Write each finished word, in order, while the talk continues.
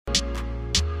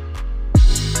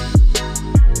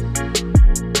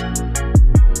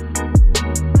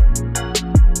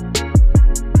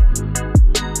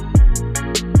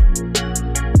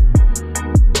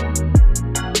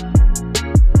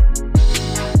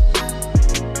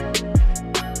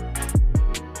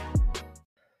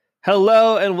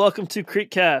Hello and welcome to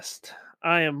Creekcast.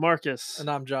 I am Marcus, And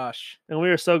I'm Josh. and we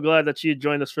are so glad that you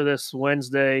joined us for this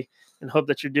Wednesday and hope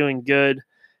that you're doing good.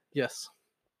 Yes.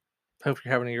 Hope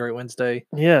you're having a great Wednesday.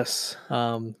 Yes.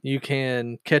 You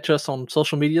can catch us on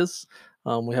social medias.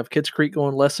 We have Kids Creek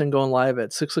lesson going live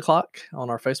at 6 o'clock on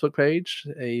our Facebook page,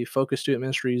 a Focus Student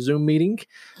Ministry Zoom meeting.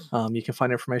 You can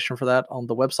find information for that on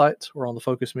the website or on the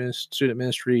Focus Student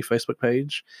Ministry Facebook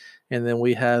page. And then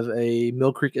we have a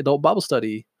Mill Creek Adult Bible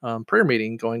Study prayer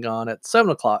meeting going on at 7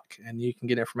 o'clock. And you can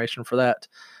get information for that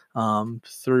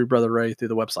through Brother Ray through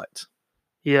the website.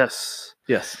 Yes.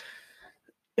 Yes.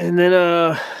 And then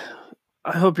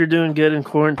I hope you're doing good in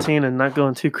quarantine and not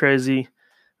going too crazy.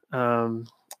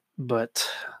 But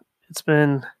it's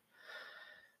been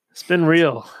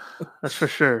real, that's for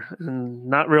sure, and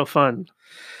not real fun.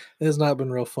 It has not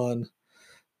been real fun.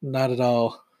 Not at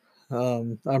all.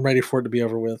 I'm ready for it to be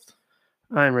over with.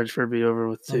 I'm ready for it to be over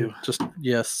with too.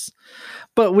 Yes.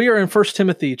 But we are in 1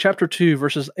 Timothy chapter 2,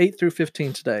 verses 8 through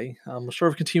 15 today. We're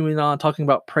sort of continuing on talking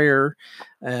about prayer.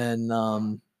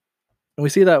 And we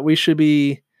see that we should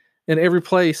be, in every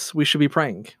place, we should be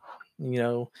praying.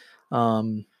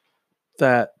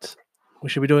 That we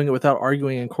should be doing it without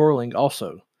arguing and quarreling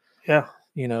also. Yeah.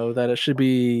 That it should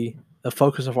be a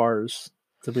focus of ours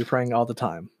to be praying all the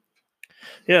time.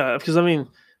 Yeah, because I mean,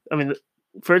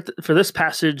 for this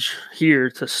passage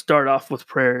here to start off with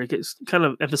prayer, it kind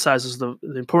of emphasizes the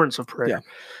importance of prayer.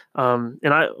 Yeah.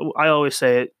 And I always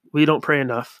say it: we don't pray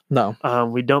enough. No.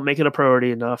 We don't make it a priority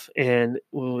enough, and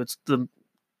I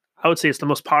would say it's the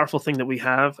most powerful thing that we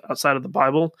have outside of the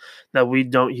Bible that we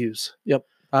don't use. Yep,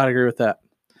 I'd agree with that.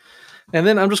 And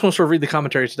then I'm just going to sort of read the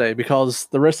commentary today because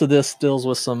the rest of this deals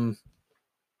with some.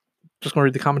 Just going to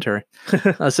read the commentary.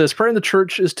 It says, prayer in the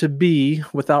church is to be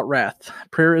without wrath.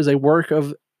 Prayer is a work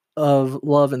of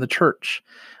love in the church.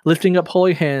 Lifting up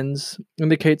holy hands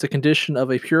indicates a condition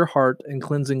of a pure heart and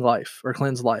cleansed life.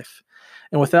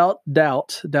 And without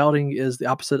doubt, doubting is the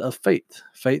opposite of faith.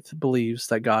 Faith believes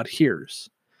that God hears.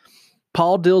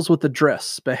 Paul deals with the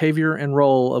dress, behavior, and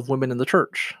role of women in the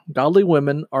church. Godly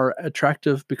women are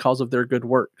attractive because of their good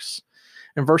works.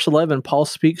 In verse 11, Paul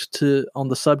speaks on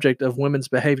the subject of women's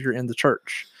behavior in the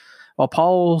church. While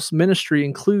Paul's ministry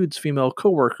includes female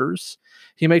co-workers,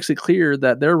 he makes it clear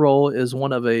that their role is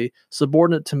one of a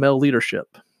subordinate to male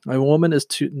leadership. A woman is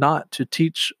not to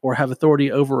teach or have authority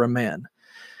over a man.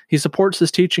 He supports his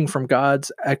teaching from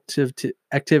God's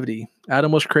activity.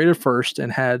 Adam was created first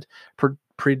and had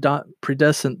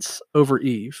predescence over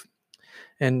Eve.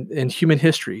 And in human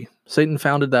history, Satan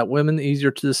found that women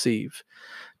easier to deceive.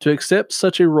 To accept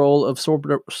such a role of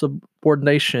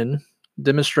subordination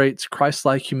demonstrates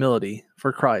Christ-like humility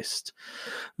for Christ.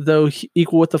 Though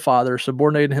equal with the Father,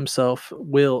 subordinated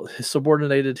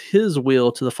his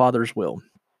will to the Father's will.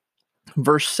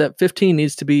 Verse 15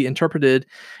 needs to be interpreted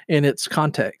in its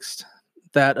context.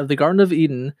 That of the Garden of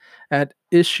Eden at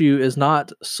issue is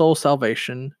not soul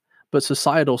salvation, but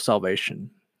societal salvation.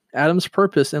 Adam's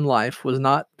purpose in life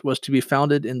was to be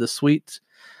founded in the sweat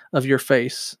of your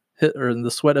face, or in the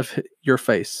sweat of your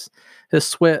face. His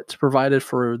sweat provided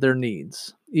for their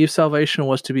needs. Eve's salvation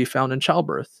was to be found in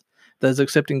childbirth, that is,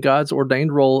 accepting God's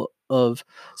ordained role of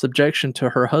subjection to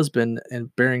her husband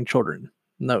and bearing children.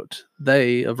 Note,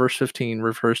 they, of verse 15,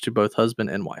 refers to both husband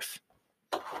and wife.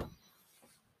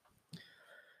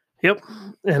 Yep.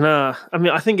 And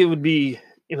I think it would be,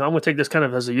 I'm going to take this kind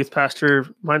of as a youth pastor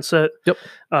mindset. Yep.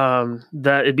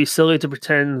 That it'd be silly to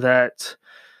pretend that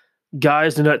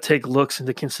guys do not take looks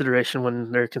into consideration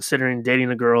when they're considering dating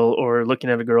a girl or looking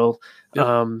at a girl.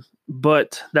 Yep.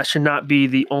 But that should not be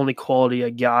the only quality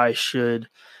a guy should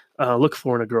look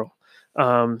for in a girl.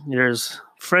 There's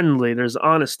friendly, there's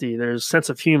honesty, there's sense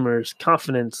of humor, there's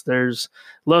confidence, there's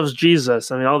loves Jesus.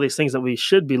 All these things that we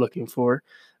should be looking for.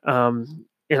 And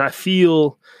I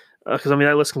feel, because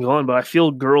that list can go on, but I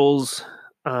feel girls,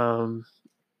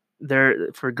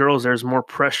 there's more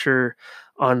pressure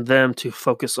on them to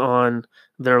focus on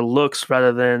their looks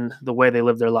rather than the way they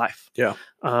live their life. Yeah.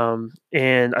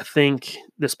 And I think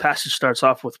this passage starts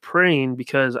off with praying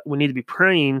because we need to be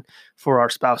praying for our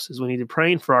spouses. We need to be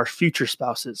praying for our future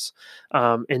spouses,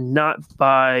 and not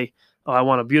by, I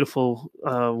want a beautiful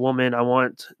woman. I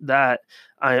want that.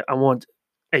 I want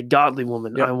a godly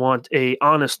woman. Yep. I want a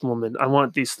honest woman. I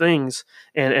want these things,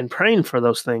 and praying for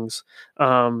those things.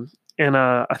 And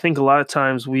I think a lot of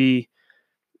times we,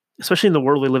 especially in the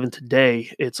world we live in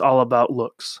today, it's all about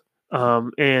looks.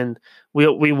 And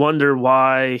we wonder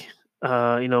why,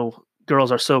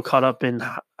 girls are so caught up in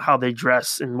how they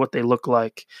dress and what they look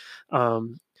like.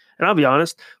 And I'll be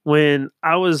honest, when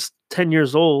I was 10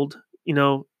 years old,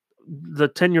 the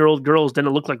 10-year-old girls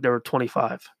didn't look like they were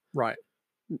 25. Right.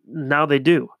 Now they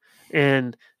do,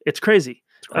 and it's crazy.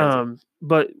 It's crazy.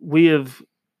 But we have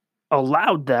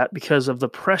allowed that because of the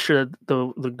pressure that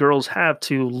the girls have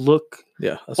to look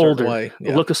Yeah. A certain older, way.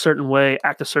 Yeah. look a certain way,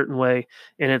 act a certain way,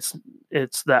 and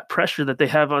it's that pressure that they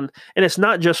have on, and it's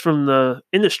not just from the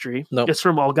industry; Nope. it's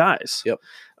from all guys. Yep.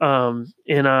 And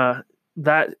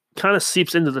that kind of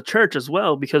seeps into the church as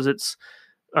well because it's,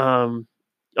 oh,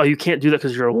 you can't do that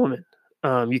because you're a woman.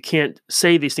 You can't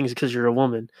say these things because you're a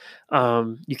woman.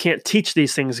 You can't teach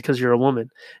these things because you're a woman.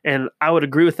 And I would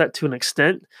agree with that to an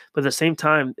extent, but at the same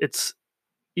time,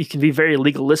 you can be very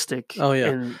legalistic. Oh yeah.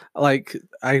 And Like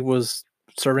I was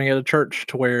serving at a church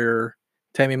to where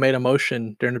Tammy made a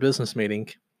motion during a business meeting,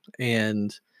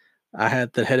 and I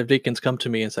had the head of deacons come to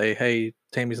me and say, "Hey,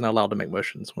 Tammy's not allowed to make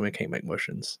motions. Women can't make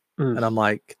motions." And I'm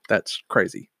like, "That's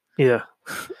crazy. Yeah,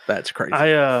 That's crazy."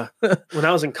 when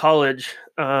I was in college,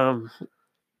 I've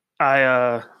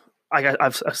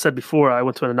said before, I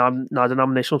went to a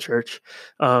non-denominational church.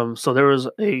 So there was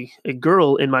a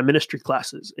girl in my ministry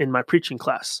classes, in my preaching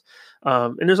class.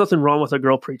 And there's nothing wrong with a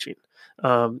girl preaching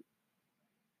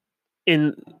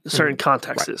in certain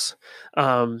contexts.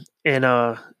 Right.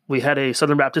 And we had a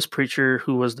Southern Baptist preacher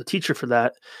who was the teacher for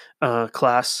that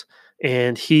class.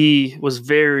 And he was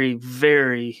very,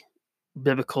 very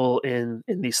biblical in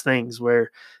these things where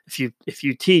if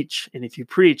you teach and if you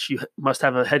preach, you must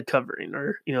have a head covering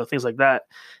or things like that.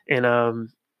 And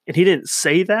he didn't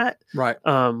say that, right?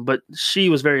 But she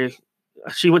went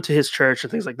to his church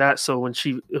and things like that. So when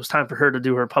it was time for her to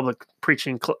do her public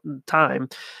preaching time,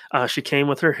 she came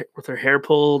with her hair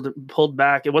pulled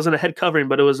back. It wasn't a head covering,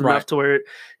 but it was enough to wear it.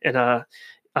 And I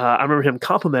remember him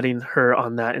complimenting her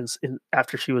on that. And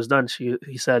after she was done,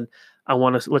 he said, "I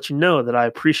want to let you know that I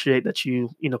appreciate that you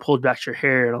pulled back your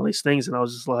hair and all these things." And I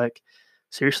was just like,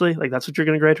 seriously? Like, that's what you're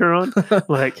going to grade her on?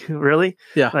 Like, really?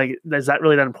 Yeah. Like, is that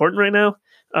really that important right now?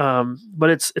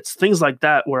 But it's things like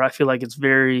that where I feel like it's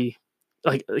very,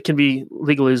 like, it can be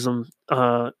legalism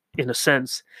in a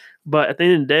sense. But at the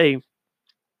end of the day,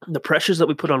 the pressures that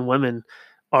we put on women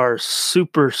are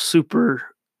super, super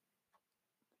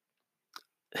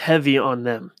heavy on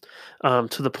them,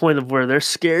 to the point of where they're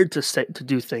scared to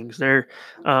do things. And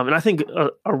I think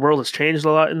our world has changed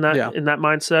a lot in that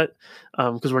mindset,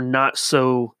 because we're not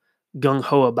so gung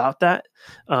ho about that.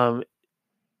 But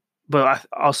I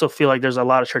also feel like there's a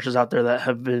lot of churches out there that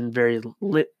have been very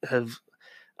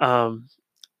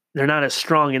they're not as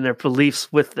strong in their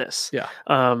beliefs with this. Yeah.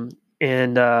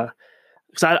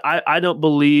 Because I don't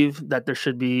believe that there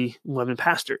should be women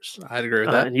pastors. I'd agree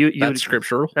with that. And that's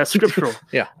scriptural. That's scriptural.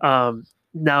 Yeah.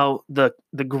 Now the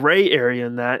gray area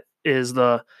in that is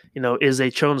is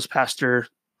a children's pastor,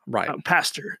 right?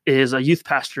 Pastor is a youth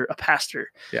pastor, a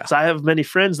pastor. Yeah. So I have many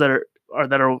friends that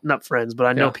are not friends, but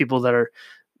I know people that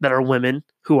are women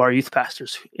who are youth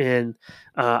pastors, and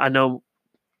I know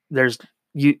there's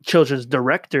children's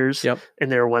directors,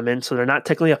 and they're women, so they're not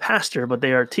technically a pastor, but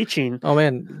they are teaching. Oh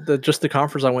man, the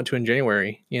conference I went to in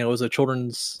January, it was a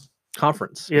children's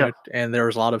conference, and there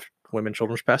was a lot of women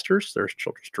children's pastors, there's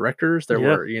children's directors, there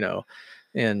were,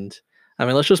 and I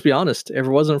mean, let's just be honest, if it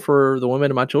wasn't for the women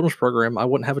in my children's program, I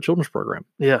wouldn't have a children's program.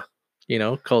 Yeah.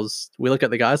 Because we look at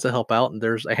the guys that help out and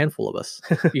there's a handful of us,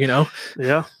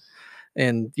 Yeah.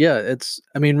 And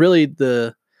really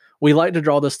we like to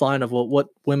draw this line of what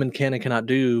women can and cannot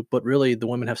do, but really the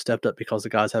women have stepped up because the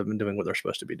guys haven't been doing what they're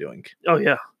supposed to be doing. Oh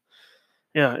yeah.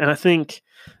 Yeah. And I think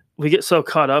we get so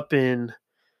caught up in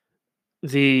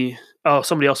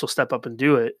somebody else will step up and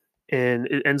do it, and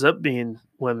it ends up being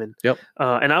women. Yep.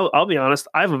 And I'll be honest,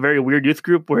 I have a very weird youth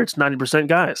group where it's 90%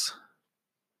 guys.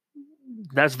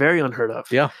 That's very unheard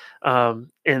of. Yeah.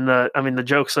 And the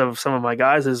jokes of some of my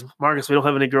guys is, "Marcus, we don't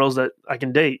have any girls that I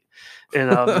can date,"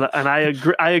 and and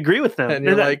I agree with them. And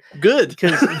you're like, good,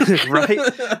 because right.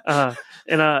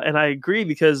 And I agree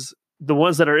because the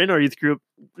ones that are in our youth group,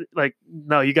 like,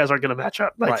 no, you guys aren't going to match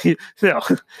up. Like, right. No.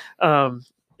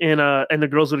 And the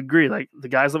girls would agree. Like, the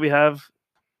guys that we have,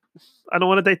 I don't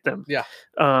want to date them. Yeah.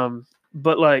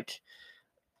 But like,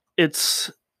 it's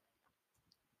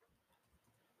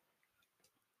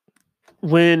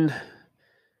when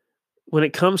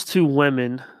it comes to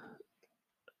women,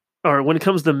 or when it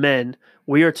comes to men,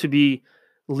 we are to be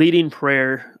leading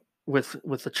prayer with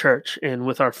the church and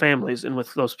with our families and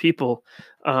with those people.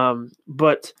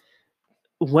 But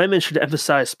women should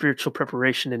emphasize spiritual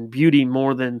preparation and beauty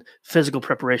more than physical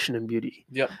preparation and beauty.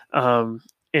 Yep.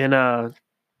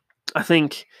 I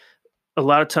think a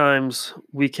lot of times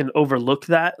we can overlook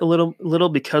that a little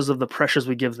because of the pressures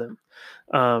we give them.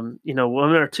 Women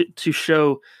are to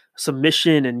show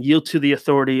submission and yield to the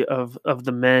authority of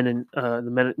the men and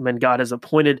the men God has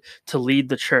appointed to lead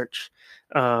the church,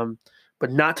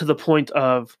 but not to the point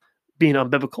of being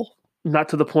unbiblical, not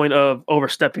to the point of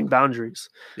overstepping boundaries.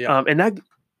 Yeah. And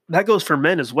that goes for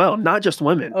men as well, not just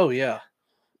women. Oh yeah,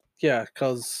 yeah.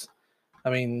 Because I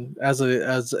mean, as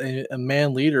a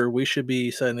man leader, we should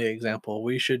be setting the example.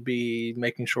 We should be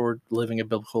making sure living a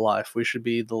biblical life. We should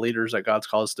be the leaders that God's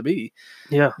called us to be.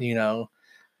 Yeah, You know,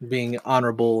 being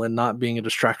honorable and not being a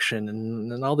distraction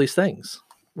and all these things.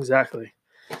 exactly.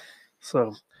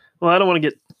 So, well, I don't want to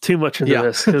get too much into Yeah.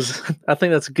 this because I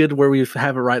think that's good where we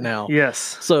have it right now. yes,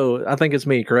 So I think it's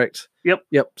me, correct? Yep.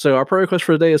 Yep. So our prayer request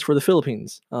for today is for the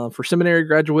Philippines, for seminary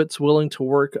graduates willing to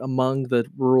work among the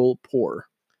rural poor.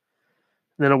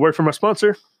 and then a word from our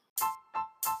sponsor.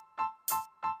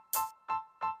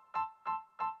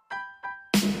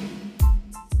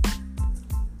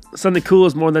 Something Cool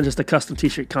is more than just a custom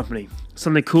t-shirt company.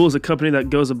 Something Cool is a company that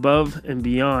goes above and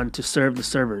beyond to serve the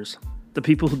servers, the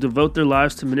people who devote their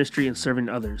lives to ministry and serving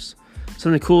others.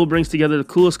 Something Cool brings together the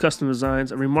coolest custom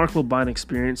designs, a remarkable buying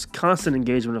experience, constant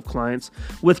engagement of clients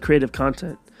with creative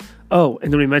content. Oh,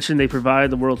 and then we mentioned they provide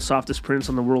the world's softest prints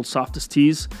on the world's softest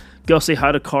tees. Go say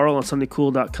hi to Carl on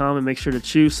somethingcool.com and make sure to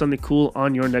choose Something Cool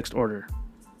on your next order.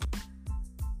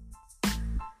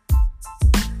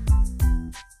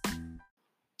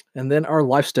 And then our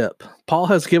life step. Paul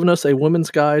has given us a woman's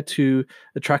guide to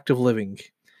attractive living.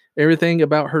 Everything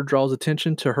about her draws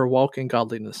attention to her walk in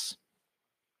godliness.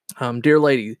 Dear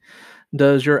lady,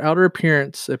 does your outer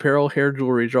appearance, apparel, hair,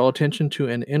 jewelry draw attention to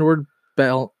an inner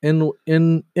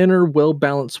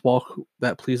well-balanced walk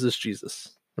that pleases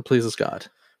Jesus, that pleases God?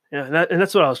 Yeah, and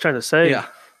that's what I was trying to say.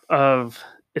 Yeah.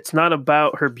 It's not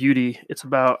about her beauty; it's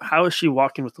about how is she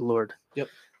walking with the Lord. Yep.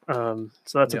 So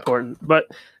that's Yep. important. But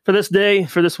for this day,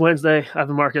 for this Wednesday, I've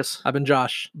been Marcus. I've been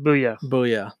Josh. Booyah.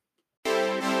 Booyah.